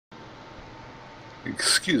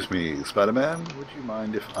Excuse me, Spider-Man, would you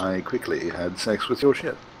mind if I quickly had sex with your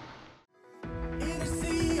ship?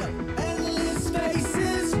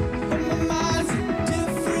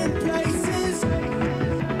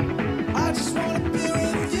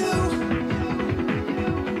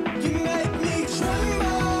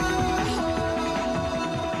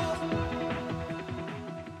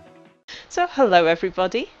 So hello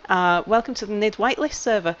everybody, welcome to the Nidd whitelist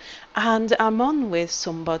server, and I'm on with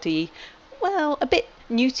somebody, well, a bit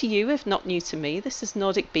new to you if not new to me. This is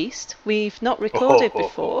Nordic Beast. We've not recorded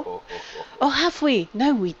before. Oh, have we?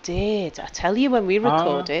 No, we did. I tell you when we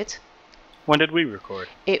recorded. When did we record?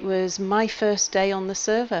 It was my first day on the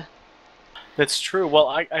server. That's true. Well,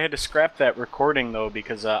 I had to scrap that recording though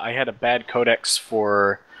because I had a bad codex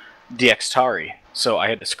for DxTari. So I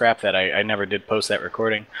had to scrap that. I never did post that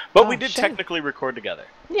recording. But we did technically record together.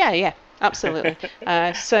 Yeah, absolutely.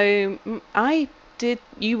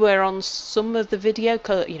 You were on some of the video,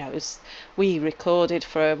 you know, we recorded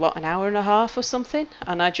for, what, an hour and a half or something?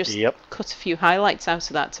 And I just cut a few highlights out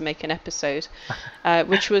of that to make an episode,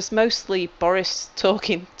 which was mostly Boris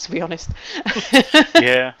talking, to be honest.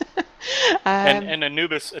 Yeah. And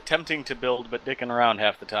Anubis attempting to build, but dicking around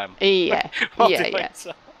half the time. Yeah,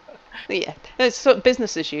 So. Yeah, it's sort of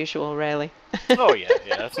business as usual, really. Oh yeah,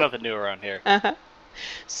 that's nothing new around here.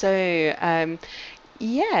 So,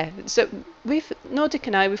 so Nordic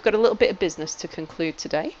and we've got a little bit of business to conclude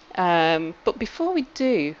today. But before we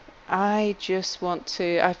do, I just want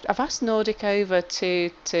to, I've asked Nordic over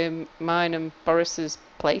to mine and Boris's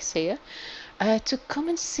place here to come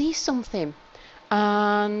and see something.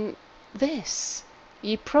 And this,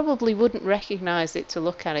 you probably wouldn't recognise it to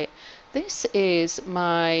look at it. This is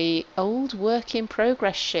my old work in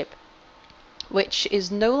progress ship, which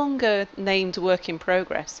is no longer named work in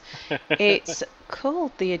progress. It's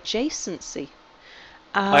called the Adjacency.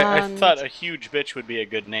 I thought a huge bitch would be a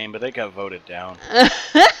good name, but they got voted down.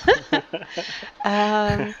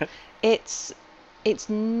 It's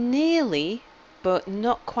nearly, but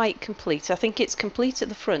not quite complete. I think it's complete at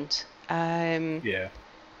the front. Yeah,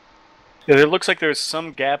 it looks like there's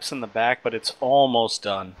some gaps in the back, but it's almost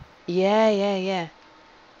done. Yeah.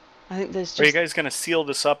 I think there's just... Are you guys going to seal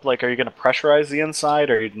this up? Like, are you going to pressurize the inside,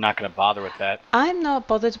 or are you not going to bother with that? I'm not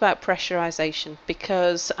bothered about pressurization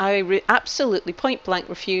because I absolutely point blank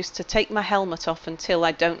refuse to take my helmet off until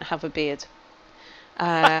I don't have a beard.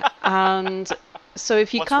 And so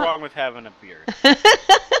if you What's can't... wrong with having a beard?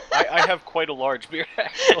 I have quite a large beard,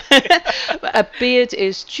 actually. A beard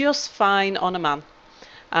is just fine on a man.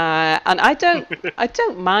 And I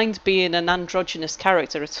don't mind being an androgynous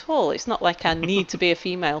character at all. It's not like I need to be a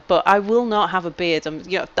female, but I will not have a beard.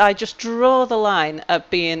 I just draw the line at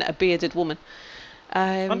being a bearded woman.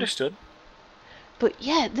 Understood. But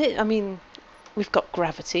yeah, I mean, we've got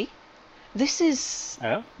gravity. This is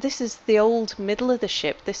the old middle of the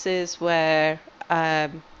ship. This is where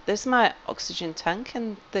there's my oxygen tank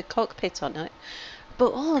and the cockpit on it.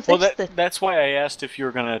 But all of this... Well, that's why I asked if you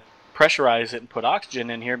were going to pressurize it and put oxygen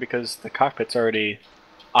in here, because the cockpit's already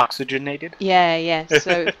oxygenated. Yeah,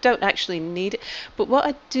 so don't actually need it. But what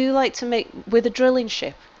I do like to make with a drilling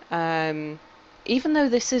ship, even though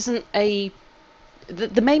this isn't the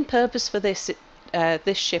main purpose for this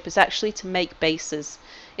ship is actually to make bases.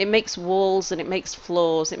 It makes walls and it makes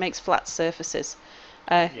floors, it makes flat surfaces.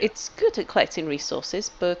 It's good at collecting resources,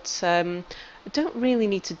 but I don't really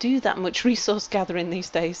need to do that much resource gathering these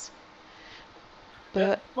days.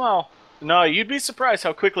 But well, no, you'd be surprised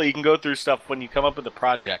how quickly you can go through stuff when you come up with a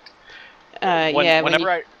project.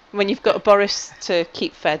 When you've got a Boris to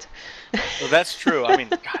keep fed. Well, that's true. I mean,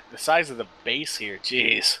 God, the size of the base here,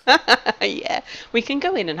 jeez. Yeah, we can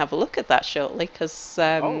go in and have a look at that shortly, because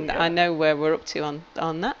I know where we're up to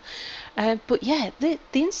on that. But yeah, the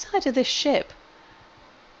inside of this ship,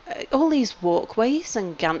 all these walkways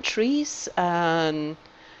and gantries, and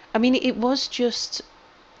I mean, it was just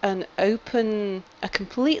a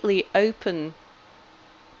completely open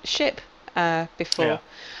ship before,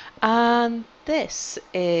 and this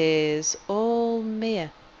is all mere.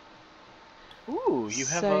 Ooh, you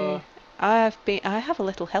have I have a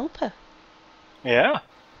little helper. Yeah.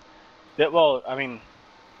 Well, I mean,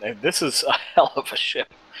 this is a hell of a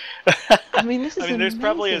ship. I mean, this is there's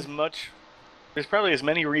probably as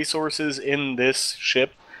many resources in this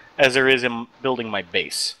ship as there is in building my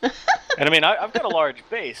base. And I mean, I've got a large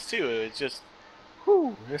base too. It's just,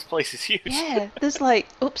 whew, this place is huge. Yeah, there's like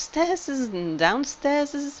upstairs and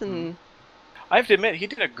downstairs and... I have to admit, he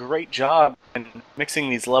did a great job in mixing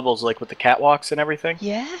these levels, like with the catwalks and everything.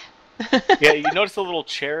 Yeah. Yeah, you notice the little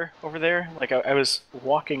chair over there? Like, I was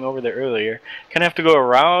walking over there earlier. Kind of have to go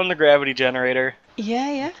around the gravity generator.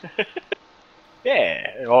 Yeah.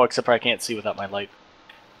 Yeah. Oh, except for I can't see without my light.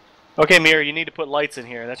 Okay, Mira, you need to put lights in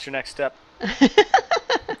here. That's your next step.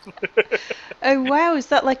 Oh wow, is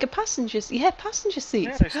that like a passenger? Yeah, passenger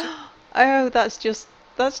seats. Yeah, Oh, that's just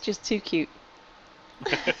too cute.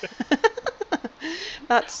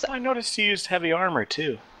 That's. I noticed you used heavy armor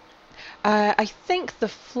too. I think the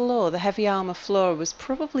floor, the heavy armor floor, was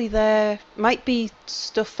probably there. Might be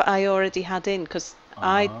stuff that I already had in because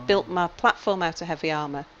I built my platform out of heavy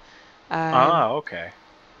armor. Okay.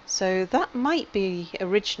 So that might be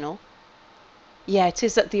original. Yeah, it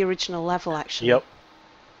is at the original level actually. Yep.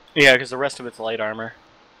 Yeah, because the rest of it's light armor.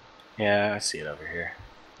 Yeah, I see it over here.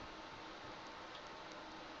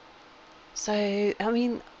 So, I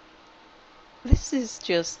mean, this is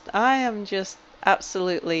just, I am just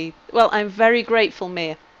absolutely, well, I'm very grateful,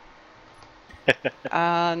 Mia.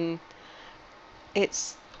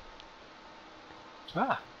 It's,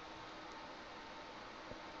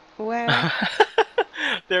 well,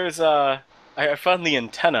 there's I found the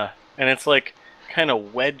antenna, and it's like kind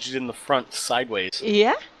of wedged in the front sideways.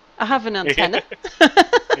 yeah, I have an antenna.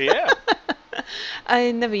 Yeah.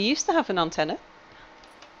 I never used to have an antenna.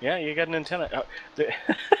 Yeah, you got an antenna.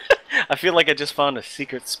 I feel like I just found a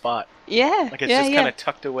secret spot. Yeah, like it's just kind of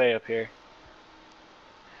tucked away up here.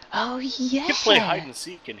 Oh yeah. You can play hide and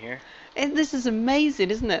seek in here. And this is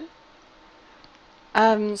amazing, isn't it?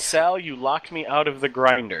 Sal, you locked me out of the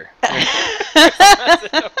grinder.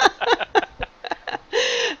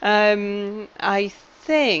 I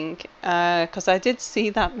think, because I did see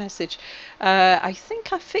that message, I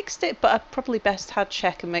think I fixed it, but I probably best had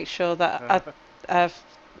check and make sure that I've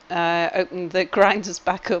opened the grinders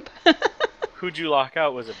back up. Who'd you lock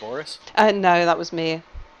out? Was it Boris? No, that was Mia.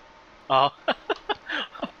 Oh,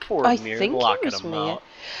 poor I Mir, think locking it was him Mia. out.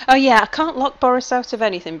 Oh yeah, I can't lock Boris out of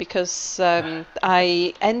anything because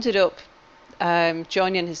I ended up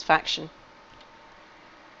joining his faction.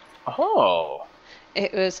 Oh.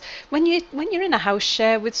 It was when you're in a house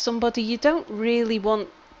share with somebody, you don't really want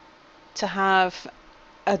to have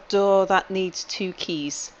a door that needs 2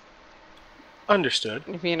 keys. Understood.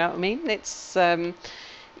 If you know what I mean. It's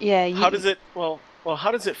yeah. How does it? Well,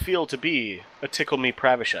 how does it feel to be a Tickle Me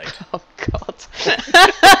Pravishite? Oh God.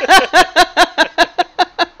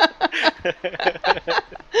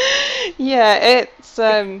 Yeah, it's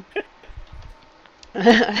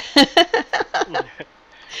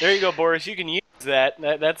There you go, Boris. You can use that.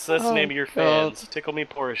 That's the name of your fans. Tickle Me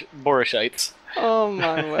Borishites. Oh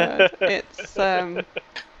my word. It's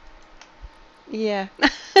yeah.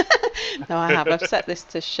 No, I have. I've set this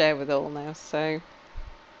to share with all now, so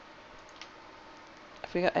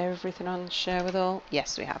have we got everything on share with all?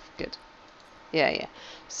 Yes, we have. Good. Yeah.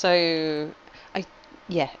 So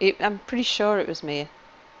I'm pretty sure it was me.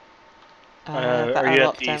 Are you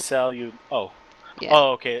at the cell? Oh. Yeah.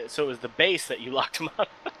 Oh, okay. So it was the base that you locked him out.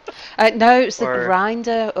 No, it's the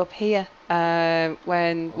grinder up here.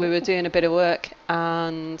 When we were doing a bit of work,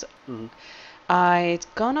 and I'd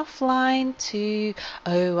gone offline to.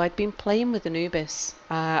 Oh, I'd been playing with Anubis.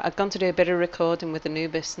 I'd gone to do a bit of recording with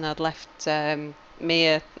Anubis, and I'd left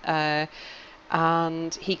Mia,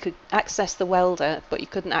 and he could access the welder, but he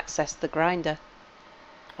couldn't access the grinder.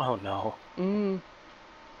 Oh no.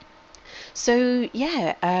 So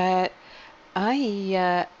yeah,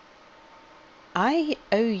 I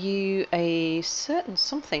owe you a certain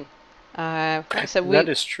something. So that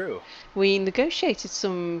is true. We negotiated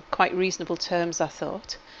some quite reasonable terms, I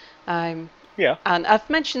thought. Yeah. And I've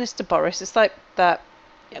mentioned this to Boris. It's like that.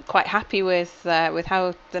 Quite happy with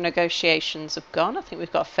how the negotiations have gone. I think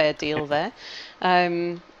we've got a fair deal there.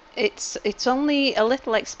 It's only a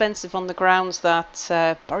little expensive on the grounds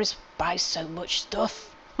that Boris buys so much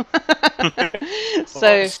stuff. So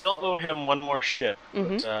I still owe him one more ship.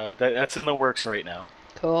 But, that's in the works right now.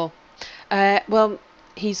 Cool. Well,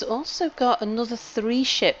 he's also got another 3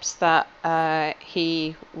 ships that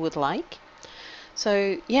he would like.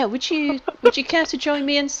 So yeah, would you care to join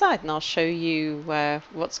me inside, and I'll show you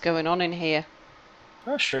what's going on in here.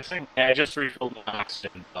 Oh, sure thing. Yeah, I just refilled my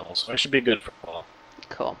oxygen bottle, so I should be good for a while.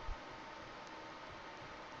 Cool.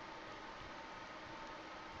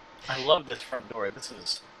 I love this front door. This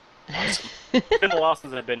is awesome. It's been a while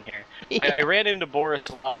since I've been here. Yeah. I ran into Boris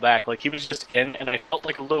a while back. Like, he was just in, and I felt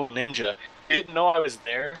like a little ninja. He didn't know I was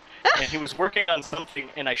there, and he was working on something,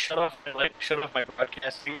 and I shut off my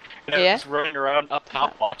broadcasting, and I was running around up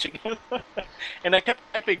top watching him. And I kept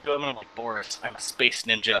typing to him, and I'm like, Boris, I'm a space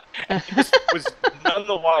ninja. And he just was none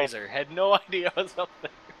the wiser. Had no idea I was up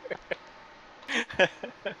there.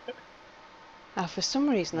 For some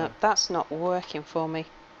reason, that's not working for me.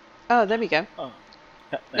 Oh, there we go. Oh.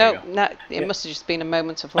 No, it must have just been a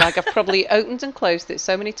moment of lag. I've probably opened and closed it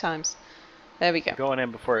so many times. There we go. Going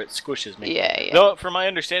in before it squishes me. Yeah, yeah. No, from my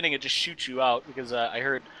understanding, it just shoots you out because I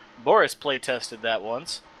heard Boris play tested that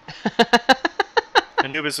once.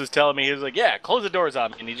 Anubis was telling me, he was like, "Yeah, close the doors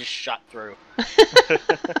on me," and he just shot through.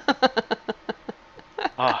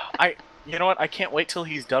 You know what? I can't wait till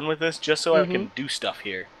he's done with this just so I can do stuff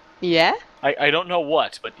here. Yeah? I don't know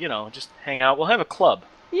what, but, you know, just hang out. We'll have a club.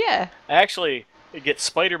 Yeah. I actually get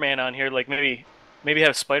Spider-Man on here, like maybe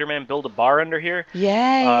have Spider-Man build a bar under here.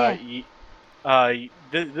 Yeah,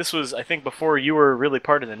 This was, I think, before you were really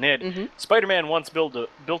part of the Nidd. Spider-Man once built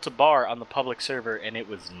a bar on the public server, and it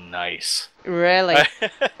was nice. Really?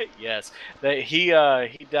 Yes. He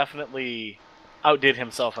definitely outdid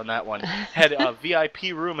himself on that one. Had a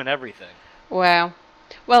VIP room and everything. Wow.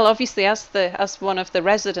 Well, obviously, as one of the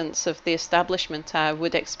residents of the establishment, I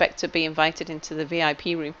would expect to be invited into the VIP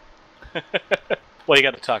room. Well, you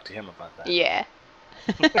got to talk to him about that. Yeah.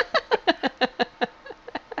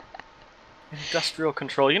 Industrial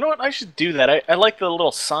control. You know what? I should do that. I like the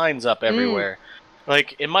little signs up everywhere.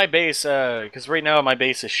 Like in my base, because right now my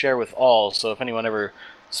base is share with all. So if anyone ever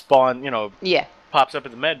pops up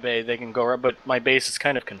at the med bay, they can go right. But my base is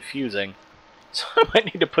kind of confusing, so I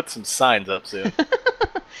might need to put some signs up soon.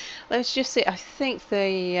 Let's just see. I think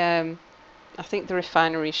the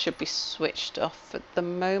refinery should be switched off at the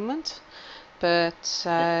moment, but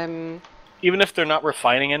even if they're not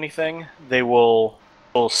refining anything, they will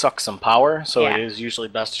suck some power. So it is usually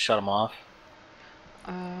best to shut them off.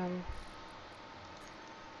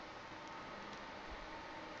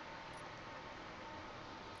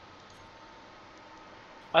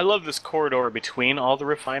 I love this corridor between all the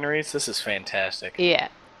refineries. This is fantastic. Yeah.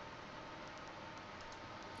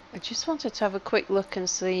 I just wanted to have a quick look and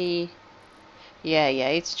see. Yeah,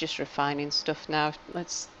 it's just refining stuff now.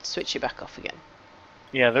 Let's switch it back off again.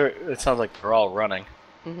 Yeah, it sounds like they're all running.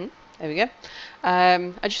 There we go.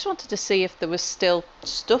 I just wanted to see if there was still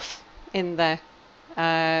stuff in there.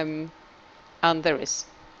 And there is.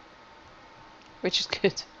 Which is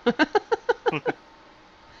good.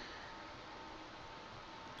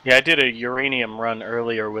 Yeah, I did a uranium run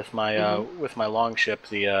earlier with my long ship,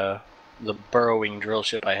 the burrowing drill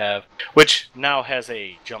ship I have, which now has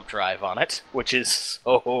a jump drive on it, which is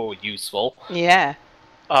so useful. Yeah.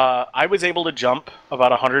 I was able to jump about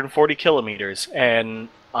 140 kilometers, and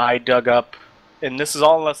I dug up, and this is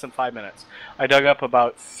all in less than 5 minutes, I dug up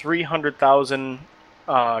about 300,000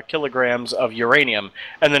 kilograms of uranium,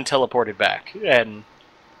 and then teleported back, and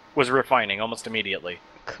was refining almost immediately.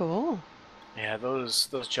 Cool. Yeah, those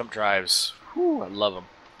jump drives, whew, I love them.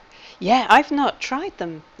 Yeah, I've not tried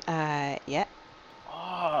them yet.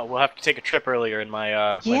 Oh, we'll have to take a trip earlier in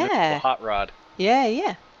my my hot rod.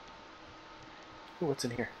 Yeah. Ooh, what's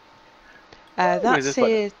in here? That's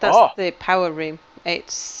the power room.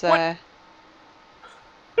 It's What?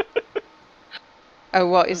 Oh,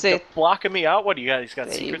 what is it? Blocking me out? What do you guys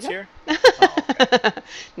got secrets here? Okay.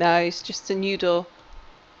 No, it's just a new door.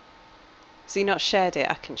 Has he not shared it?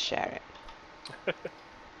 I can share it.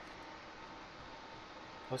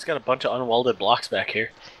 It's got a bunch of unwelded blocks back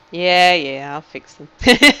here. Yeah, I'll fix them.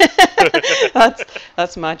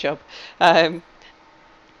 That's my job.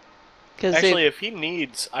 Actually, if he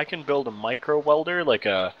needs, I can build a micro welder, like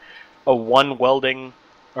a one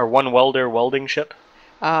welder welding ship.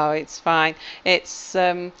 Oh, it's fine. It's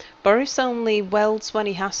Boris only welds when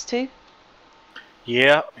he has to.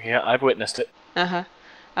 Yeah, I've witnessed it.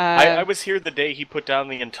 I was here the day he put down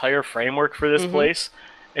the entire framework for this place,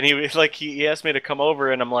 and he was like, he asked me to come over,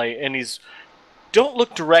 and I'm like, and he's, don't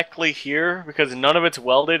look directly here because none of it's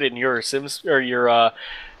welded, and your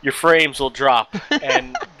your frames will drop,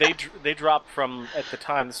 and they dropped from, at the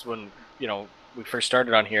time, this is when we first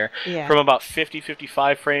started on here, from about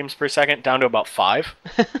 55 frames per second down to about 5.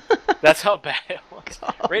 That's how bad it was.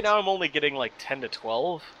 God. Right now I'm only getting like 10 to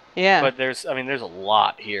 12. Yeah. But there's a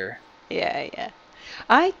lot here. Yeah.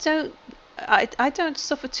 I don't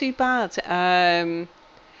suffer too bad.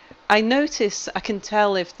 I notice, I can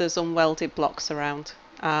tell if there's unwelded blocks around,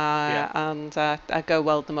 and I go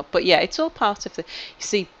weld them up. But yeah, it's all part of the. You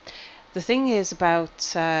see, the thing is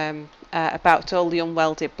about all the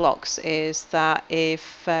unwelded blocks is that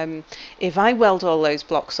if I weld all those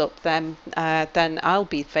blocks up, then I'll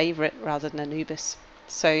be favourite rather than Anubis.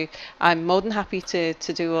 So I'm more than happy to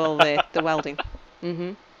do all the welding.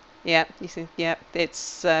 Yeah, you see, yeah,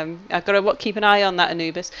 it's I've got to keep an eye on that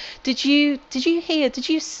Anubis. Did you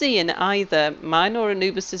see in either mine or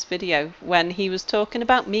Anubis's video when he was talking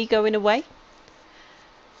about me going away?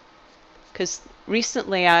 Because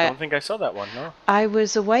recently I don't think I saw that one. No. I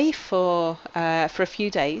was away for a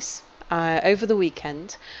few days over the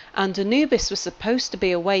weekend, and Anubis was supposed to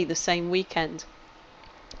be away the same weekend.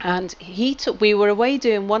 And we were away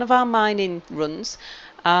doing one of our mining runs,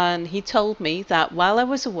 and he told me that while I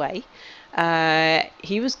was away,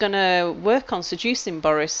 he was going to work on seducing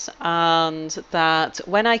Boris, and that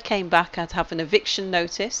when I came back, I'd have an eviction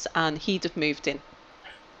notice, and he'd have moved in.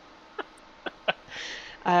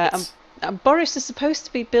 And Boris is supposed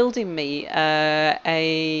to be building me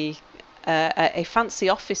a fancy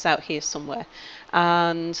office out here somewhere,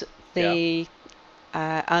 and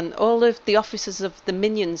and all of the officers of the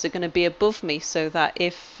minions are going to be above me, so that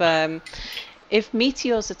if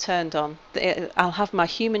meteors are turned on, I'll have my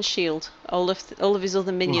human shield. All of his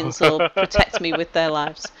other minions will protect me with their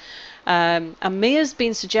lives. And Mia's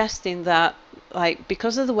been suggesting that, like,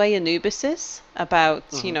 because of the way Anubis is about,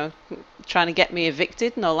 you know, trying to get me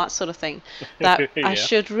evicted and all that sort of thing, that I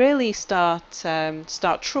should really start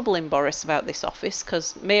troubling Boris about this office,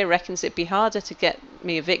 because Mia reckons it'd be harder to get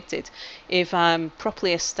me evicted if I'm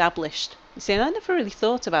properly established. You see, and I never really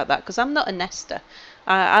thought about that, because I'm not a nester.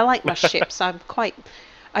 I like my ships. I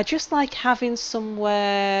just like having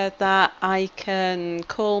somewhere that I can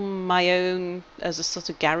call my own as a sort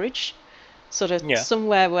of garage, sort of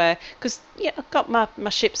somewhere where, because I've got my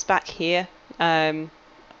ships back here.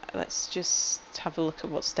 Let's just have a look at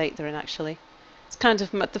what state they're in. Actually, it's kind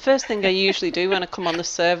of the first thing I usually do when I come on the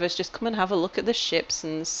server is just come and have a look at the ships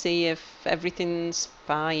and see if everything's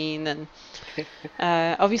fine. And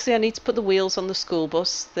obviously I need to put the wheels on the school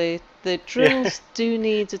bus. The drills do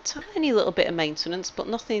need a tiny little bit of maintenance, but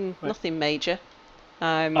nothing major.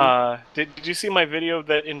 Did you see my video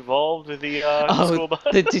that involved the school bus?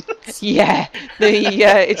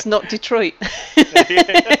 It's not Detroit.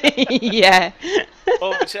 Yeah.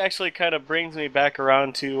 Well, which actually kind of brings me back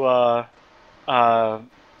around to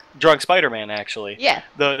Drunk Spider-Man, actually. Yeah.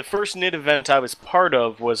 The first Nidd event I was part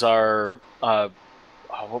of was our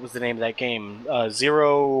what was the name of that game?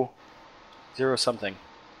 Zero something.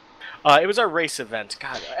 It was our race event.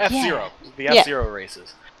 God, F-Zero. The F-Zero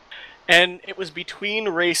races. And it was between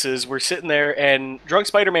races, we're sitting there, and Drunk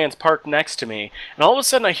Spider-Man's parked next to me, and all of a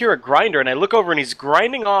sudden I hear a grinder, and I look over, and he's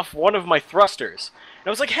grinding off one of my thrusters. And I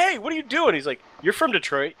was like, hey, what are you doing? He's like, you're from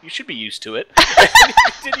Detroit, you should be used to it. And he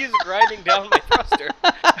continues grinding down my thruster.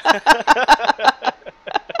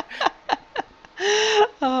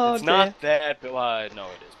 It's not that, but no,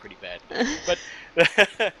 it is pretty bad. But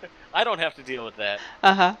I don't have to deal with that.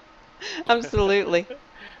 Absolutely.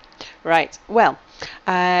 Right, well,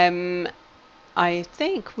 I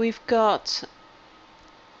think we've got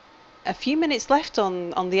a few minutes left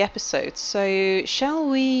on the episode, so shall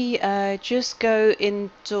we just go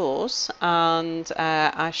indoors, and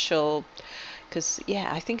I shall, because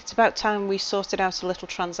I think it's about time we sorted out a little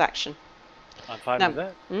transaction. I'm fine with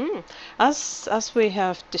that. As we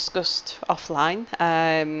have discussed offline,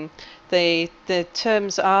 the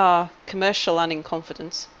terms are commercial and in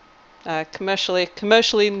confidence. Commercially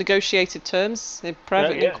negotiated terms,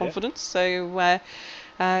 privately in confidence. So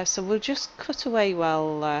we'll just cut away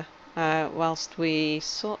whilst we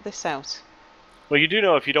sort this out. Well, you do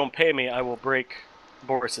know if you don't pay me, I will break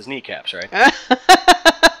Boris's kneecaps, right?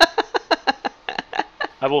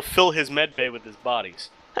 I will fill his med bay with his bodies.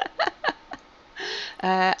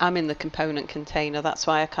 I'm in the component container. That's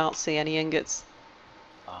why I can't see any ingots.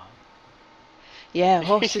 Yeah,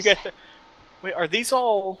 horses. Wait, are these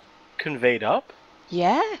all conveyed up?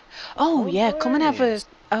 Yeah. Oh yeah. Nice. Come and have a.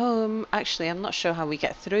 Actually, I'm not sure how we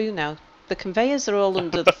get through now. The conveyors are all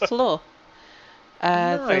under the floor.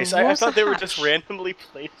 Nice. I thought they were just randomly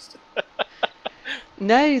placed.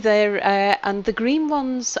 No, they're and the green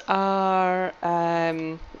ones are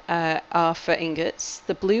for ingots.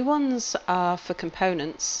 The blue ones are for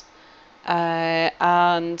components.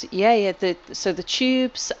 And so the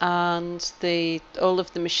tubes and all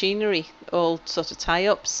of the machinery all sort of tie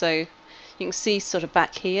up. So you can see sort of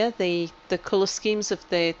back here the colour schemes of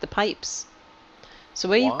the pipes. So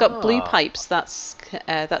where you've got blue pipes, that's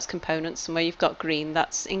components, and where you've got green,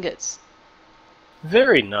 that's ingots.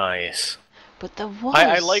 Very nice. But there was...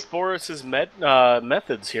 I like Boris's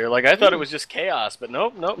methods here. Like, I thought it was just chaos, but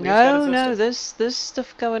nope. No, there's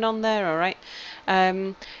stuff going on there, all right.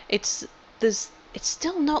 It's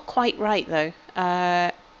still not quite right though.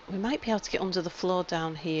 We might be able to get under the floor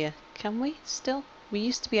down here. Can we still? We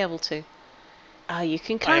used to be able to. You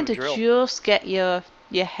can kind of just get your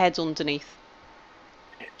head underneath.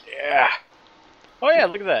 Yeah. Oh yeah,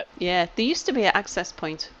 look at that. Yeah, there used to be an access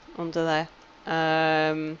point under there.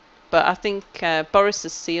 But I think Boris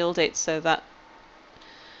has sealed it so that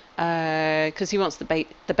because he wants the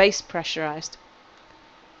base pressurized.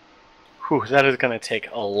 Whew, that is going to take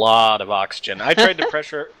a lot of oxygen. I tried to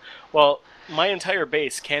pressure... Well, my entire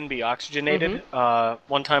base can be oxygenated.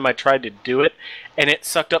 One time I tried to do it, and it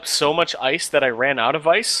sucked up so much ice that I ran out of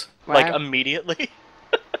ice, like, Wow. immediately.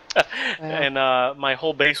 Wow. And my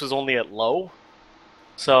whole base was only at low,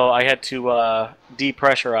 so I had to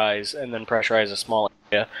depressurize and then pressurize a small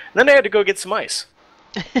area. And then I had to go get some ice.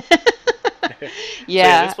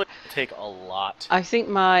 Yeah. So this would take a lot. I think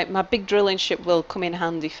my big drilling ship will come in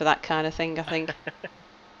handy for that kind of thing, I think.